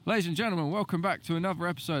Ladies and gentlemen, welcome back to another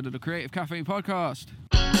episode of the Creative Caffeine Podcast.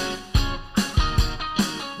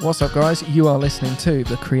 What's up, guys? You are listening to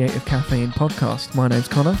the Creative Caffeine Podcast. My name's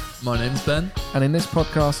Connor. My name's Ben. And in this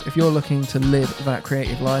podcast, if you're looking to live that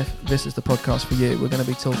creative life, this is the podcast for you. We're going to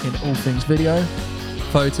be talking all things video,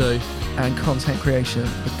 Photo, and content creation.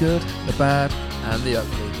 The good, the bad, and the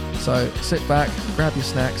ugly. So sit back, grab your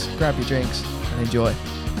snacks, grab your drinks, and enjoy.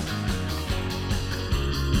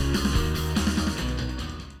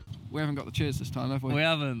 We haven't got the cheers this time, have we? We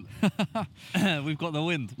haven't. We've got the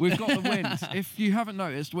wind. We've got the wind. If you haven't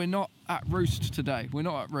noticed, we're not at Roost today. We're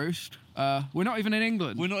not at Roost. We're not even in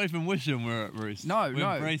England. We're not even wishing we're at Roost. No, we're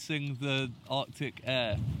embracing the Arctic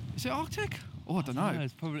air. Is it Arctic? Oh, I don't know.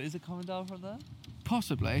 It's probably, is it coming down from there?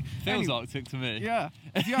 Possibly. Feels Arctic to me. Yeah.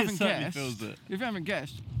 If you haven't guessed, feels it. if you haven't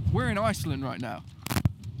guessed, we're in Iceland right now.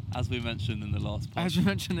 As we mentioned in the last pod. As we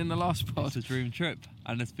mentioned in the last pod. It's a dream trip,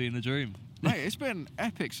 and it's been a dream. Mate, it's been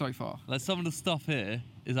epic so far. Like, some of the stuff here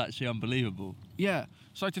is actually unbelievable. Yeah.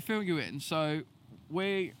 So to fill you in,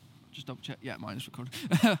 we just double check. Yeah, mine is recorded.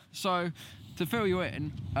 So to fill you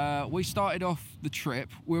in, we started off the trip.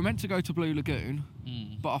 We were meant to go to Blue Lagoon,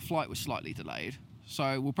 but our flight was slightly delayed.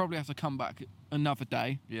 So we'll probably have to come back another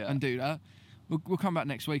day and do that. We'll come back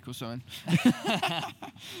next week or something.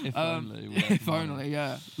 If only. If only,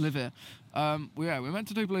 yeah. Live here. We were meant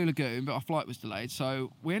to do Blue Lagoon, but our flight was delayed.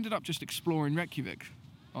 So we ended up just exploring Reykjavik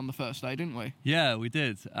on the first day, didn't we? Yeah, we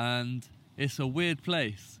did. And it's a weird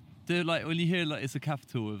place. Dude, like, when you hear like it's the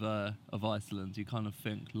capital of Iceland, you kind of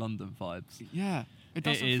think London vibes. Yeah. It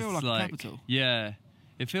doesn't feel like a capital. Yeah.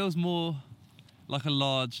 It feels more like a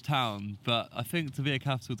large town, but I think to be a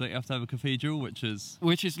capital, don't you have to have a cathedral, which is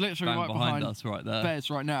literally right behind us right there. Bez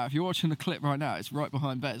right now. If you're watching the clip right now, it's right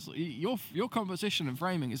behind Bez. Your composition and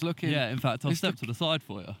framing is looking. Yeah, in fact, I'll step to the side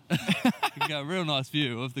for you. You can get a real nice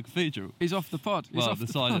view of the cathedral. He's off the pod. He's well, off the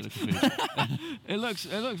side of the cathedral. It looks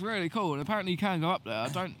really cool, and apparently you can go up there. I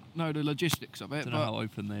don't know the logistics of it. I don't know how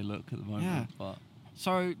open they look at the moment. Yeah. But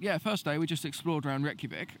so yeah, first day we just explored around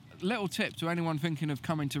Reykjavik. Little tip to anyone thinking of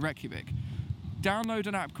coming to Reykjavik. Download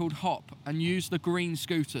an app called Hop and use the green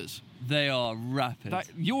scooters. They are rapid.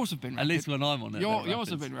 Yours have been rapid. At least when I'm on it. Yours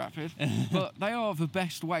have been rapid. But they are the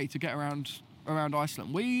best way to get around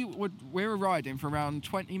Iceland. We were riding for around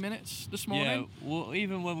 20 minutes this morning. Yeah, well,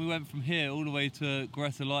 even when we went from here all the way to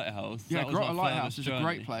Greta Lighthouse. Yeah, that was Greta Lighthouse is a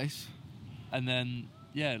great place. And then,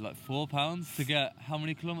 yeah, like £4 to get, how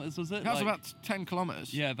many kilometres was it? That was about 10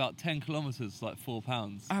 kilometres. Yeah, about 10 kilometres, like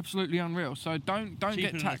 £4. Absolutely unreal. So don't Cheaper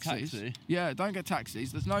get taxis. Taxi. Yeah, don't get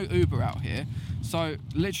taxis. There's no Uber out here. So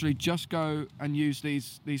literally just go and use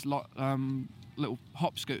these little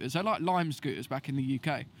hop scooters. They're like Lime scooters back in the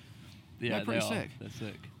UK. Yeah, they're pretty sick. They're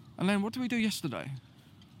sick. And then what did we do yesterday?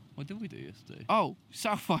 What did we do yesterday? Oh,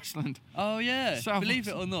 South Iceland. Oh, yeah. Believe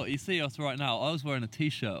it Iceland. or not, you see us right now. I was wearing a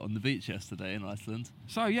T-shirt on the beach yesterday in Iceland.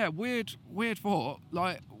 So, yeah, weird thought.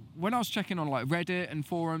 Like, when I was checking on, like, Reddit and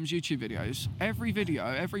forums, YouTube videos,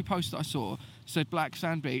 every post that I saw said Black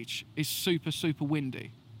Sand Beach is super, super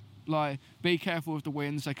windy. Like, be careful with the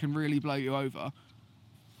winds. They can really blow you over.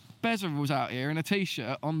 Bezer was out here in a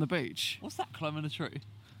T-shirt on the beach. What's that climbing a tree?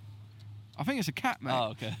 I think it's a cat, mate.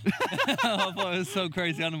 Oh, okay. I thought it was some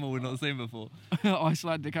crazy animal we've not seen before.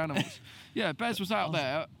 Icelandic animals. Yeah, Bez was out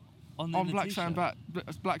there on Black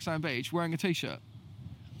Sand Beach wearing a T-shirt.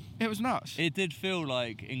 It was nuts. It did feel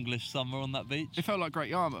like English summer on that beach. It felt like Great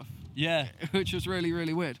Yarmouth. Yeah. Which was really,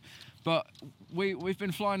 really weird. But we've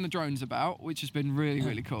been flying the drones about, which has been really,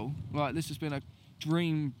 really cool. Like, this has been a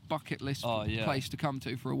dream bucket list place to come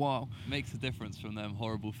to for a while. Makes a difference from them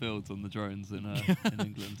horrible fields on the drones in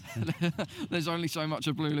England. There's only so much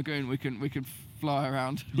of Blue Lagoon we can fly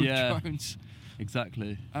around with drones.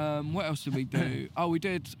 Exactly. What else did we do? Oh, we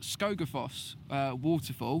did Skogafoss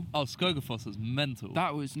waterfall. Oh, Skogafoss was mental.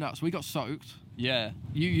 That was nuts. We got soaked. Yeah.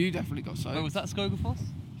 You definitely got soaked. Wait, was that Skogafoss?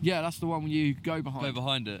 Yeah, that's the one when you go behind. Go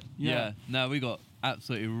behind it. Yeah. No, we got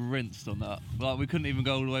absolutely rinsed on that. Like, we couldn't even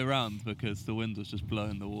go all the way around because the wind was just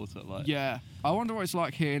blowing the water. Like, yeah. I wonder what it's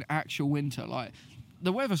like here in actual winter. Like,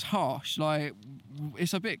 the weather's harsh. Like,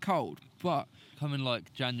 it's a bit cold, but coming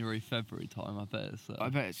like January, February time, I bet it's. I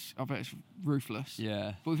bet it's ruthless.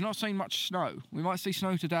 Yeah. But we've not seen much snow. We might see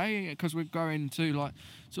snow today because we're going to like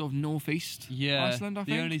sort of northeast Iceland. I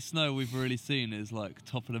think the only snow we've really seen is like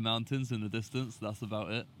top of the mountains in the distance. That's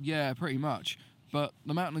about it. Yeah, pretty much. But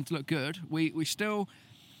the mountains look good. We still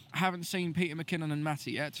haven't seen Peter McKinnon and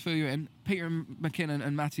Matty yet. To fill you in, Peter McKinnon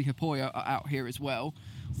and Matty Hapoya are out here as well.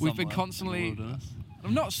 We've been constantly.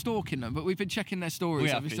 I'm not stalking them, but we've been checking their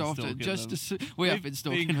stories every so often. We have been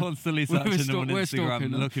stalking them. Constantly searching them on Instagram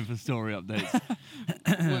and looking for story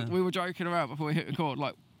updates. We were joking around before we hit record.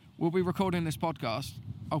 Like, we'll be recording this podcast.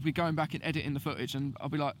 I'll be going back and editing the footage, and I'll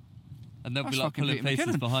be like, And they'll be That's like fucking pulling Peter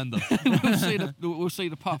faces McKinnon. behind us. we'll see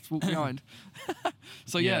the puffs walk behind.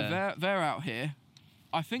 So yeah, Yeah. they're out here.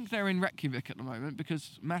 I think they're in Reykjavik at the moment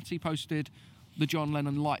because Matty posted the John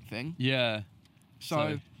Lennon light thing. Yeah.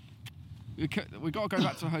 So we got to go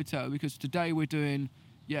back to the hotel because today we're doing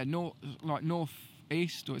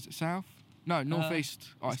northeast, or is it south? No, northeast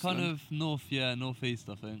Iceland. It's kind of northeast,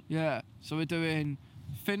 I think. Yeah. So we're doing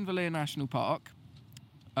Finnville National Park,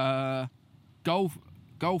 Golfoss,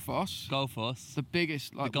 the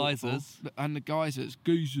biggest like The geysers. waterfall, and the geysers.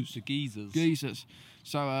 The geezers.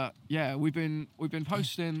 So we've been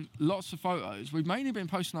posting lots of photos. We've mainly been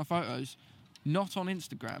posting our photos, not on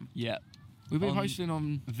Instagram. Yeah. We've been On posting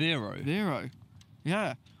on Vero. Vero.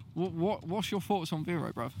 Yeah. What's your thoughts on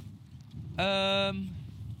Vero, bruv?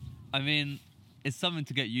 I mean, it's something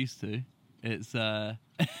to get used to. It's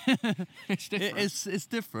It's different. It's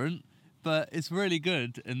different, but it's really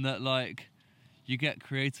good in that like you get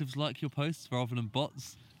creatives like your posts rather than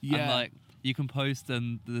bots. Yeah. And like you can post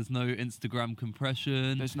and there's no Instagram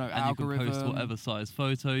compression. There's no and algorithm. you can post whatever size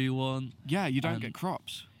photo you want. Yeah, you don't and- get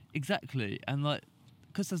crops. Exactly. And like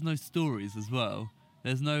because there's no stories as well.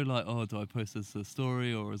 There's no like, oh, do I post this as a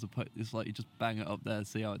story or as a post? It's like you just bang it up there and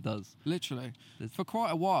see how it does. Literally. There's- For quite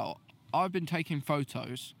a while, I've been taking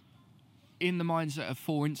photos in the mindset of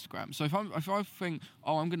for Instagram. So if I think,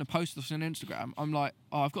 oh, I'm going to post this on Instagram, I'm like,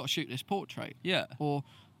 oh, I've got to shoot this portrait. Yeah. Or,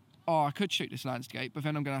 oh, I could shoot this landscape, but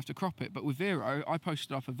then I'm going to have to crop it. But with Vero, I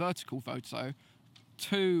posted up a vertical photo,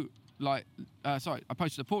 I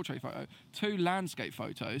posted a portrait photo, 2 landscape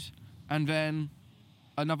photos, and then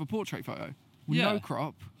another portrait photo. Yeah. No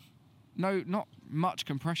crop, not much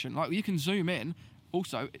compression. Like, you can zoom in.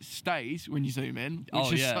 Also, it stays when you zoom in,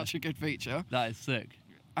 which is such a good feature. That is sick.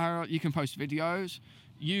 You can post videos.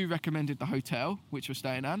 You recommended the hotel, which we're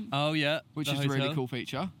staying at, Oh yeah. which the is a really hotel. cool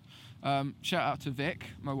feature. Shout out to Vic,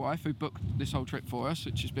 my wife, who booked this whole trip for us,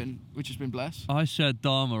 which has been blessed. I shared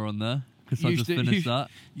Dharma on there because I You just did- finished you- that.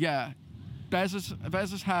 Yeah, Bez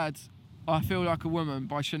has had "I Feel Like a Woman"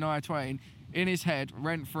 by Shania Twain in his head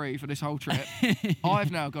rent free for this whole trip.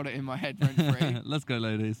 I've now got it in my head rent free. Let's go,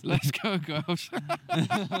 ladies. Let's go, girls.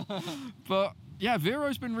 But yeah,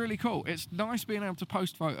 Vero's been really cool. It's nice being able to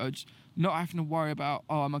post photos, not having to worry about,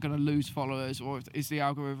 oh, am I going to lose followers, or is the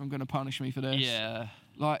algorithm going to punish me for this? Yeah.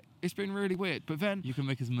 Like, it's been really weird. But then, You can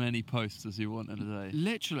make as many posts as you want in a day,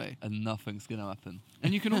 literally, and nothing's gonna happen.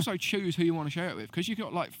 and you can also choose who you want to share it with, because you've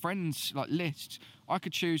got like friends, like lists. I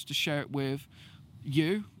could choose to share it with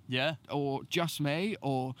you, Yeah. or just me,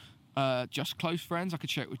 or just close friends. I could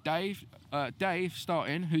share it with Dave. Dave,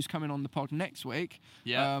 starting, who's coming on the pod next week.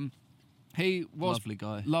 Yeah. He was Lovely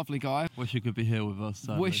guy. guy. Wish he could be here with us.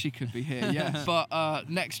 Sadly. Wish he could be here, yeah. But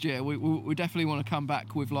next year, we definitely want to come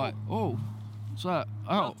back with like, oh, what's that?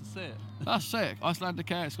 Oh, Love to see it. that's sick. Icelandic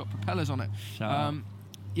Air, it's got propellers on it. Shout out.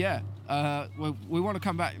 Yeah, we want to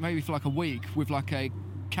come back maybe for like a week with like a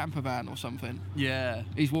camper van or something. Yeah.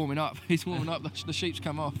 He's warming up. The sheep's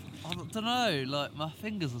come off. I don't know. Like my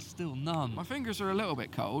fingers are still numb. My fingers are a little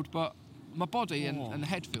bit cold, but my body Oh. and the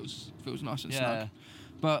head feels nice and Yeah. snug.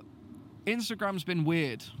 But Instagram's been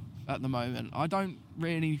weird at the moment. I don't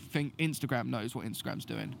really think Instagram knows what Instagram's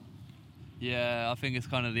doing. Yeah. I think it's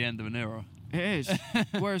kind of the end of an era. It is.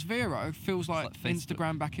 Whereas Vero feels like, like Facebook.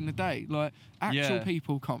 Instagram back in the day. Like, actual Yeah.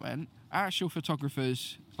 people comment, actual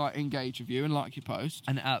photographers like engage with you and like your post.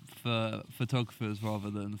 An app for photographers rather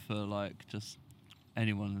than for like just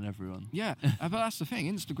anyone and everyone. Yeah, but that's the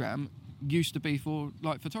thing. Instagram used to be for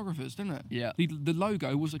like photographers, didn't it? Yeah. The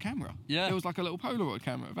logo was a camera. Yeah. It was like a little Polaroid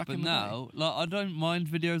camera back But in the now, like, I don't mind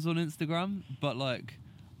videos on Instagram, but like,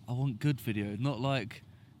 I want good videos, not like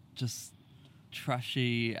just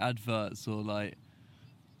trashy adverts or like,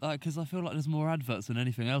 because I feel like there's more adverts than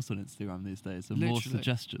anything else on Instagram these days, and more Literally.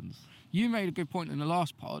 suggestions. day. You made a good point in the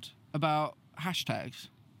last pod about hashtags.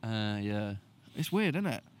 Yeah. It's weird, isn't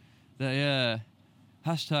it? Yeah.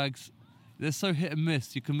 Hashtags, they're so hit and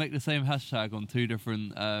miss. You can make the same hashtag on two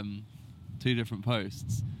different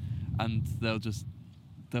posts, and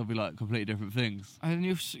they'll be like completely different things. And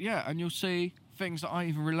you'll see things that aren't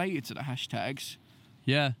even related to the hashtags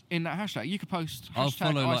Yeah. in that hashtag. You could post hashtag I'll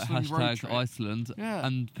follow like Iceland road hashtag trip. Iceland, Yeah.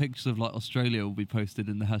 and pictures of like Australia will be posted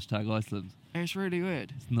in the hashtag Iceland. It's really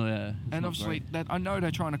weird. It's not, yeah. It's And not obviously, great. I know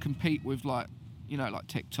they're trying to compete with like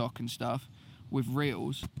TikTok and stuff with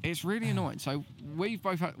reels. It's really annoying. So we've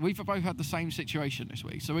both had the same situation this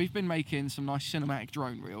week. So we've been making some nice cinematic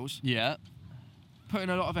drone reels, Yeah. putting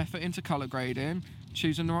a lot of effort into color grading,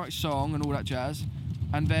 choosing the right song and all that jazz,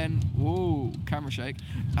 and then camera shake,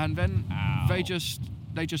 and then Ow. they just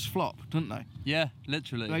they just flop, don't they? Yeah,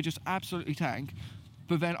 literally. They just absolutely tank.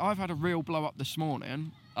 But then I've had a reel blow up this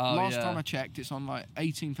morning. Oh, Last yeah. time I checked, it's on like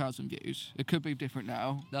 18,000 views. It could be different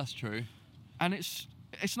now. That's true. And it's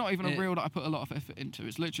not even a reel that I put a lot of effort into.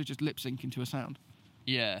 It's literally just lip syncing to a sound.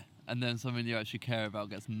 Yeah, and then something you actually care about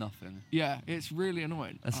gets nothing. Yeah, it's really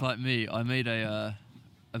annoying. That's like me. I made a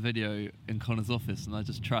video in Connor's office, and I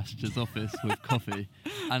just trashed his office with coffee,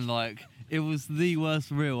 and like it was the worst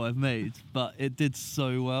reel I've made, but it did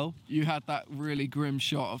so well. You had that really grim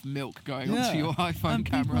shot of milk going onto Yeah, your iPhone and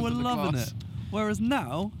camera people were under the loving glass. it. Whereas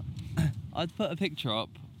now, I'd put a picture up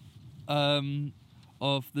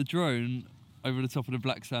of the drone over the top of the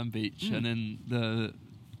black sand beach and in the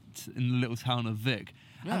little town of Vic,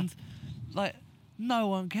 Yeah. and like no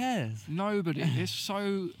one cares. Nobody. It's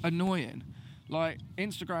so annoying. Like,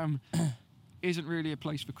 Instagram isn't really a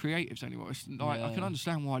place for creatives anymore. It's like, I can Yeah.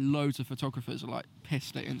 understand why loads of photographers are like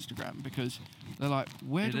pissed at Instagram, because they're like,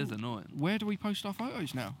 It is annoying. where do we post our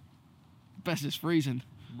photos now? Bess is freezing.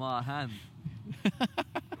 My hand.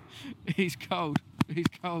 He's cold. He's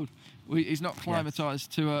cold. He's not climatised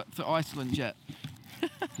to Iceland yet.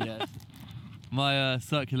 Yes. My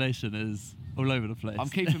circulation is all over the place.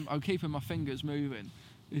 I'm keeping my fingers moving.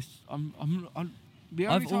 The only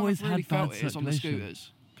I've time always I've really had bad felt it is on the circulation.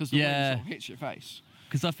 scooters, because the wind sort of hits your face.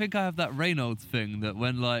 Because I think I have that Reynolds thing that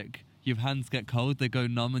when like your hands get cold, they go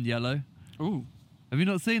numb and yellow. Ooh, Have you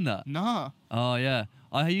not seen that? nah. Oh yeah,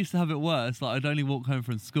 I used to have it worse. Like I'd only walk home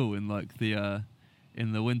from school in like the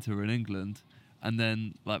in the winter in England, and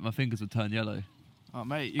then like my fingers would turn yellow Oh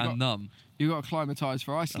mate, and numb. you got to climatise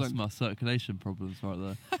for That's Iceland. my circulation problems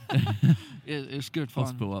right there. It's good fun.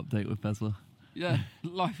 Hospital update with Bezler. Yeah,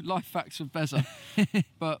 life facts of Beza.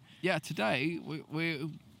 But yeah, today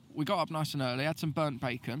we got up nice and early, had some burnt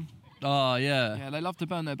bacon. Oh yeah. Yeah, they love to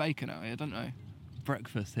burn their bacon out here, don't they?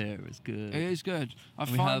 Breakfast here is good. It is good. I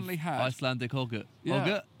And we finally have had Icelandic yogurt.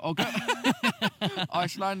 yeah,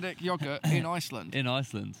 Icelandic yogurt in Iceland. In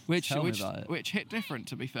Iceland. Which Tell me about it. which hit different,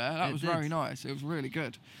 to be fair. That It was did. very nice. It was really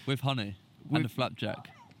good. With honey and a With- flapjack.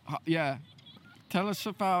 Yeah. Tell us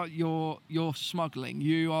about your smuggling.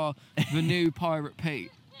 You are the new Pirate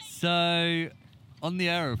Pete. So, on the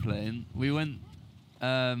aeroplane, we went. We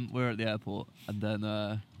were at the airport, and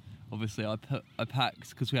then obviously I packed,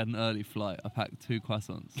 because we had an early flight. I packed 2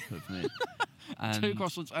 croissants with me, and 2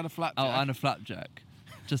 croissants and a flapjack. oh, and a flapjack,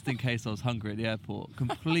 just in case I was hungry at the airport.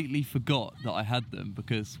 Completely forgot that I had them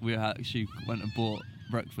because we actually went and bought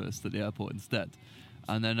breakfast at the airport instead.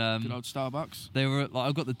 And then Good old Starbucks. they were like,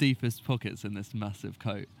 I've got the deepest pockets in this massive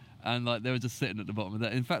coat, and like they were just sitting at the bottom of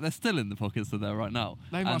that. In fact, they're still in the pockets that they're right now.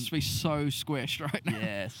 They must be so squished right now.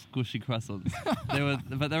 Yeah, squishy croissants.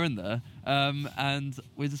 But they're in there. And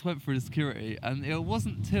we just went through the security, and it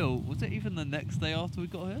wasn't till, was it even the next day after we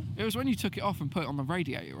got here? It was when you took it off and put it on the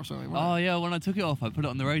radiator or something, Oh wasn't yeah, when I took it off, I put it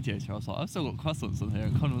on the radiator. I was like, I've still got croissants on here,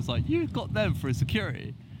 and Connor was like, you got them through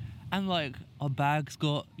security, and like our bags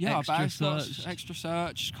got Yeah, extra our bags got searched. extra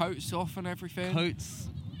search, coats off and everything. Coats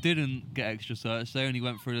didn't get extra searched. They only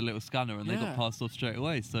went through the little scanner, and they Yeah. got passed off straight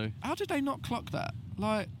away. So How did they not clock that?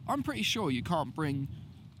 Like, I'm pretty sure you can't bring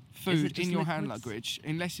Is food it just in your hand liquids? luggage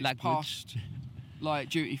unless it's Language. past, like,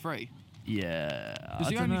 duty free. yeah, Because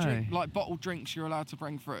the only drink, like bottled drinks you're allowed to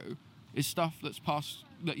bring through is stuff that's past,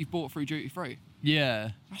 that you've bought through duty free.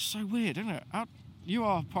 yeah, That's so weird, isn't it? You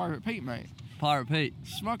are Pirate Pete, mate. Pirate Pete,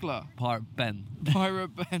 Smuggler. Pirate Ben.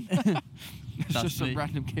 Pirate Ben. It's That's just some me.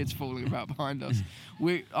 random kids falling about behind us.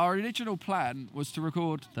 Our original plan was to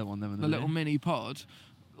record Don't want them in the the little way. mini pod.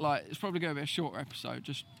 Like, it's probably going to be a shorter episode,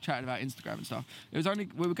 just chatting about Instagram and stuff. We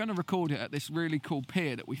were going to record it at this really cool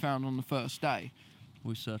pier that we found on the first day.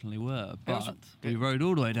 We certainly were, was- but we rode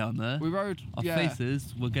all the way down there. We rode, Our yeah,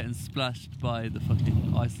 faces were getting splashed by the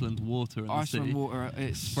fucking Iceland water in the Iceland city, water.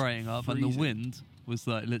 It's spraying up, and the freezing. wind was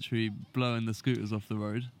like literally blowing the scooters off the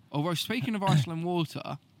road. Although, speaking of Iceland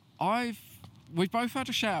water, we've both had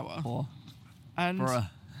a shower, Oh, and bruh.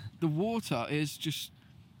 the water is just,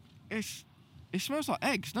 it smells like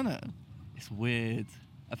eggs, doesn't it? It's weird.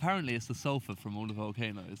 Apparently, it's the sulfur from all the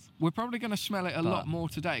volcanoes. We're probably going to smell it a lot But- more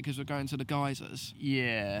today because we're going to the geysers.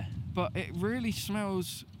 Yeah, But it really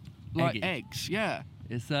smells like Eggy. eggs, yeah.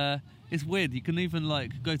 it's weird. You can even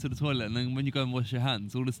like go to the toilet, and then when you go and wash your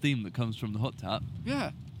hands, all the steam that comes from the hot tap,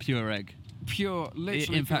 Yeah. pure egg. Pure,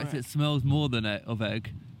 literally. In fact, pure it smells more of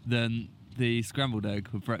egg than the scrambled egg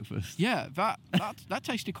with breakfast. Yeah, that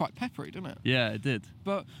tasted quite peppery, didn't it? Yeah, it did.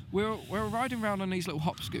 But we were riding around on these little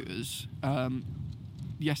hop scooters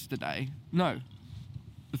yesterday. No,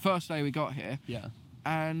 the first day we got here, Yeah.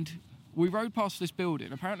 and we rode past this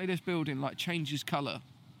building. Apparently, this building like changes colour,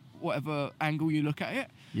 whatever angle you look at it.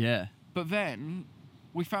 Yeah. But then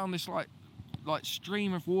we found this like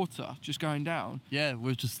stream of water just going down. Yeah,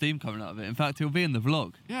 with just steam coming out of it. In fact, it'll be in the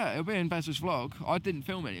vlog. Yeah, it'll be in Bez's vlog. I didn't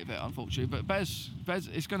film any of it, unfortunately, but Bez,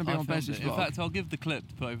 it's going to be on Bez's vlog. In fact, I'll give the clip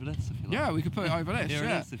to put over this if you like. Yeah, we could put it over this. Here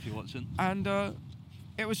yeah. it is if you're watching. And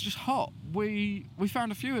it was just hot. We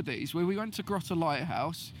found a few of these. We went to Grotta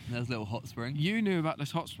Lighthouse. There's a little hot spring. You knew about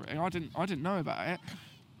this hot spring. I didn't know about it.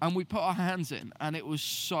 And we put our hands in, and it was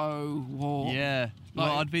so warm. Yeah. Like,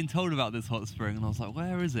 well, I'd been told about this hot spring, and I was like,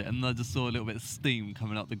 where is it? And I just saw a little bit of steam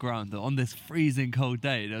coming up the ground. On this freezing cold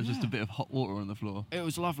day, there was just a bit of hot water on the floor. It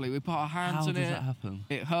was lovely. We put our hands in it. How does that happen?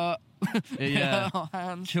 It hurt. It hurt our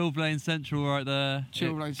hands. Chilblain Central right there.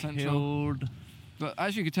 Chilblain Central. Killed. But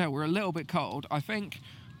as you can tell, we're a little bit cold. I think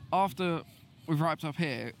after we've wrapped up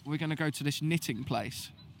here, we're going to go to this knitting place.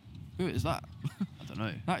 Who is that? I don't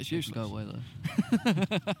know. That is useless. Go away though.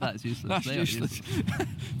 That's useless. That's They are useless.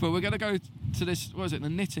 But we're going to go to this, what is it, the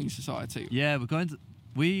Knitting Society? Yeah,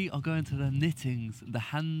 we are going to the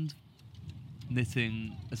Hand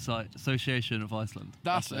Knitting Association of Iceland.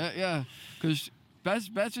 That's it, yeah. Because Bez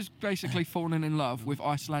is basically falling in love with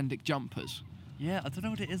Icelandic jumpers. Yeah, I don't know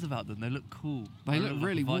what it is about them. They look cool. They look like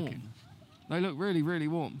really a warm. Viking. They look really, really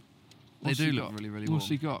warm. They do look really, really warm. What's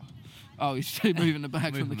he got? Oh, he's still moving the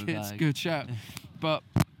bag from the Moving the kids. bag. Good shout. But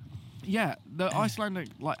yeah, the Icelandic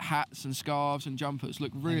like hats and scarves and jumpers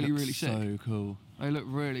look really, really sick. So cool. They look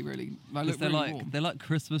really, really. They look They're really like warm. they're like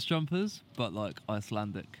Christmas jumpers, but like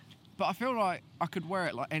Icelandic. But I feel like I could wear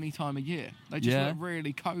it like any time of year. They just Yeah. look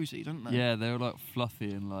really cozy, don't they? Yeah, they're like fluffy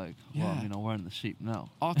and like. Well, Yeah. I mean, I'm wearing the sheep now.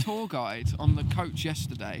 Our tour guide on the coach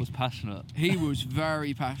yesterday. Was passionate. He was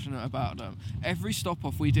very passionate about them. Every stop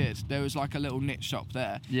off we did, there was like a little knit shop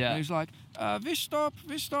there. Yeah. And he was like, this stop,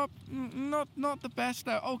 not the best.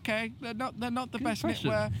 They're okay. They're not the Good best impression.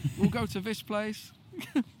 knitwear. We'll go to this place.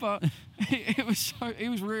 But he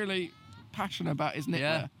was really passionate about his knitwear.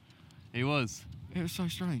 Yeah. He was. It was so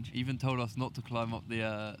strange. He even told us not to climb up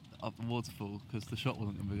the waterfall because the shot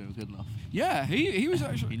wasn't going to be good enough. Yeah, he was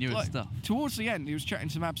actually. He knew his like, stuff. Towards the end, he was chatting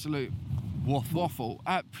some absolute Waffle.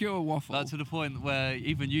 pure waffle. Like to the point where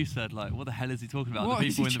even you said like, "What the hell is he talking about?" What The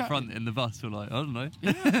is people he in the front in the bus were like, "I don't know."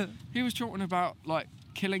 Yeah. He was talking about like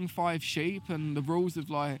killing 5 sheep and the rules of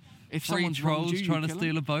like if 3 someone's wronged trolls you, trying you to kill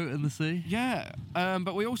steal them. a boat in the sea. Yeah,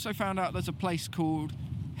 but we also found out there's a place called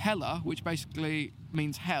Hella, which basically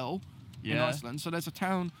means hell in Yeah. Iceland. So there's a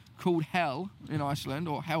town called Hell in Iceland,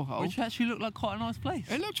 or Hellhole. Which actually looked like quite a nice place.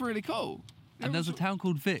 It looked really cool. And there's a town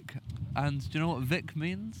called Vic. And do you know what Vic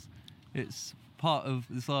means? It's part of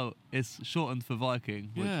it's shortened for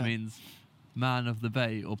Viking, which Yeah. means man of the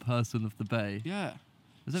bay or person of the bay. Yeah.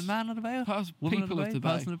 Is it man of the bay or People of the bay.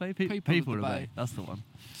 Person of the bay? People of the bay. That's the one.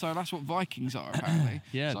 So that's what Vikings are apparently.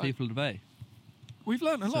 Yeah, So people of the bay. We've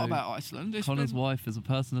learned a lot So about Iceland. It's Connor's been- wife is a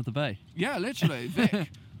person of the bay. Yeah, literally. Vic.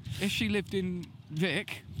 If she lived in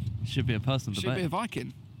Vic, Should be a person of the she'd bay. be a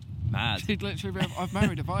Viking. Mad. She'd literally be. I've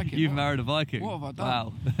married a Viking. You've What- married a Viking. what have I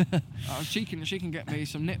done? Wow. She can get me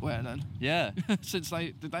some knitwear then. Yeah. Since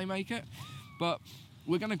did they make it? But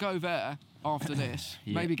we're gonna go there after this.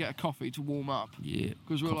 Yeah. Maybe get a coffee to warm up Yeah.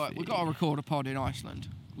 because we're like we got to record a pod in Iceland.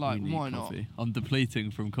 Like We need why not? coffee. I'm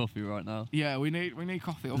depleting from coffee right now. Yeah, we need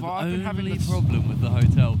coffee. The Although I've been having only this. problem with the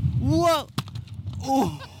hotel. What?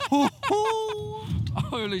 Oh.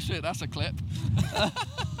 Holy shit, that's a clip.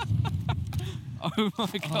 Oh my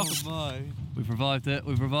god. Oh my. We've revived it.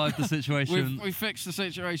 We've revived the situation. We fixed the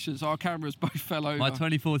situation, so our cameras both fell over. My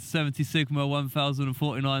 24-70 Sigma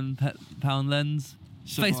 1049 pound lens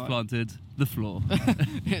face Survived. planted the floor.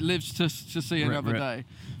 It lives to see Rip, another rip. day.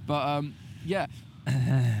 But yeah,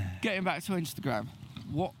 getting back to Instagram,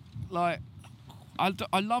 what like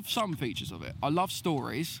I love some features of it. I love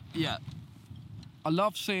stories. Yeah. I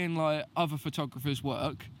love seeing like other photographers'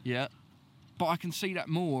 work, Yeah. but I can see that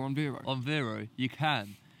more on Vero. On Vero, you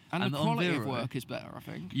can. And the on quality of Vero- work is better, I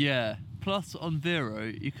think. Yeah. Plus on Vero,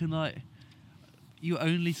 you can you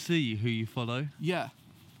only see who you follow. Yeah.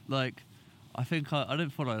 Like, I think I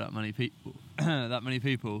don't follow that many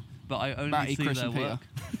people, but I only Matty, see Chris their and Peter. work.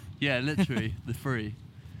 Yeah, literally the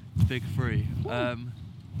big three.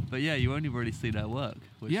 But yeah, you only really see their work,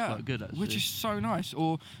 which is quite good actually. which is so nice.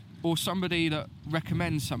 Or somebody that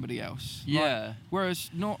recommends somebody else. Like, Yeah.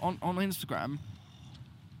 whereas not on Instagram,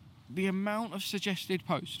 the amount of suggested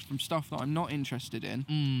posts from stuff that I'm not interested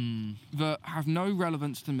in that have no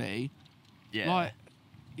relevance to me, Yeah. like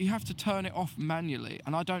you have to turn it off manually,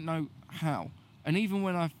 and I don't know how. And even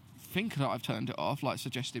when I think that I've turned it off, like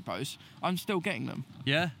suggested posts, I'm still getting them.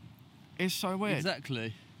 Yeah. It's so weird.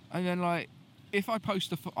 Exactly. And then like, if I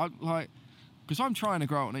post because I'm trying to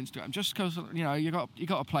grow on Instagram, just because you got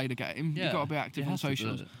to play the game, Yeah. you got to be active You on have to do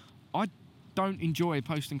socials. it. don't enjoy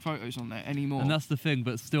posting photos on there anymore. And that's the thing,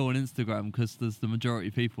 but still on Instagram, because there's the majority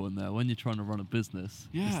of people on there. When you're trying to run a business,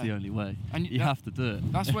 it's the only way. And you have to do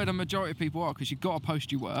it. That's where the majority of people are, because you've got to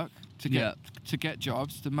post your work to get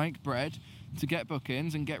jobs, to make bread, to get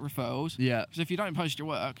bookings and get referrals. Yeah. Because if you don't post your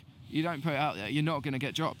work, you don't put it out there, you're not going to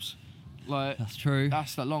get jobs. Like, that's true.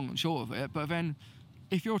 That's the long and short of it. But then,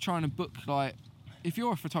 if you're trying to book, like, if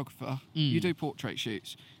you're a photographer, you do portrait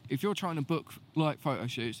shoots. If you're trying to book, like, photo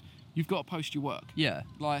shoots, you've got to post your work. Yeah.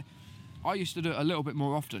 Like, I used to do it a little bit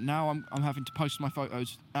more often. Now I'm having to post my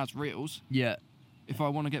photos as reels. Yeah. If I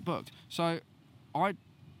want to get booked. So,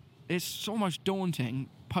 it's almost daunting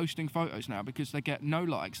posting photos now, because they get no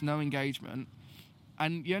likes, no engagement,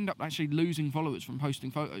 and you end up actually losing followers from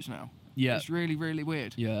posting photos now. Yeah. It's really, really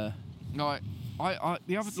weird. Yeah. Like,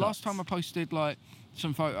 last time I posted, like,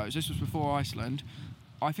 some photos, this was before Iceland,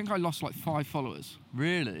 I think I lost like 5 followers.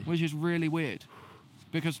 Really? Which is really weird,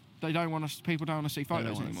 because people don't want to see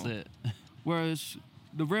photos anymore. See it. Whereas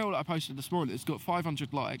the reel that I posted this morning, it's got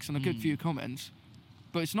 500 likes and a good few comments,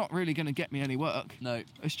 but it's not really going to get me any work. No.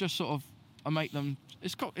 It's just sort of, I make them,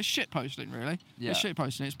 it's shit posting, really. Yeah. It's shit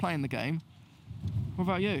posting, it's playing the game. What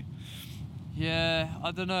about you? Yeah,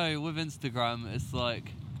 I don't know. With Instagram, it's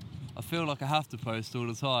like, I feel like I have to post all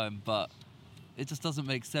the time, but it just doesn't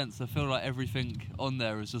make sense. I feel like everything on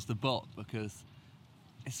there is just a bot, because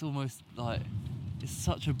it's almost like, it's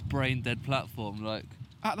such a brain dead platform. Like,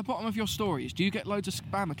 At the bottom of your stories, do you get loads of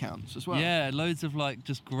spam accounts as well? yeah, loads of like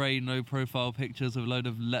just grey, no profile pictures with a load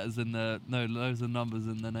of letters in loads of numbers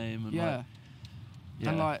in the name, and Yeah.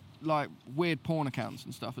 And like weird porn accounts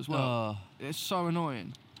and stuff as well. It's so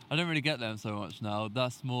annoying. I don't really get them so much now.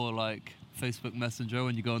 That's more like Facebook Messenger.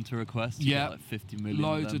 When you go onto requests, you get like 50 million.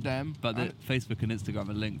 Loads of them. But Facebook and Instagram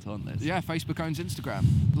are linked, aren't they? Yeah, Facebook owns Instagram.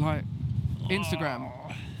 Like, Instagram,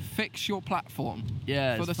 fix your platform.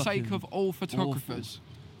 Yeah. For the sake of all photographers. Awful.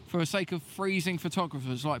 For the sake of freezing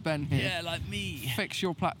photographers like Ben here. Yeah, like me. Fix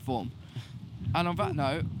your platform. And on that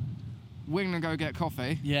note, we're going to go get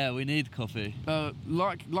coffee. Yeah, we need coffee.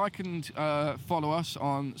 Like and follow us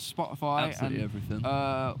on Spotify. Absolutely and everything.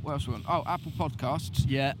 What else we want? Oh, Apple Podcasts.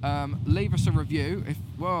 Yeah. Leave us a review.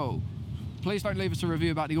 Please don't leave us a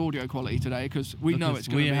review about the audio quality today, because we know it's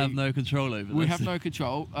going to be... We have no control over this. We have no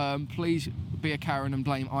control. Please be a Karen and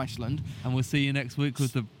blame Iceland. And we'll see you next week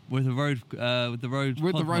with the roadcaster.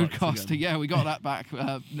 Yeah, we got that back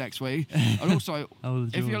next week. And also,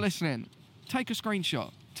 if you're listening, take a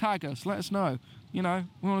screenshot, tag us, let us know. You know,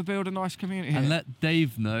 we want to build a nice community and here.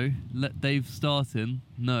 let Dave starting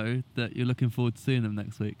know that you're looking forward to seeing him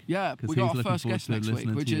next week. Yeah, we got our first guest next week,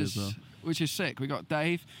 which is sick. We got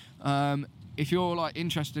Dave. If you're like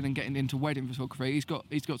interested in getting into wedding photography, he's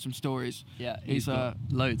got some stories. Yeah, he's got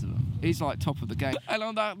loads of them. He's like top of the game. And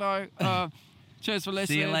on that note, cheers for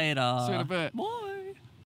listening. See you later. See you in a bit. Bye.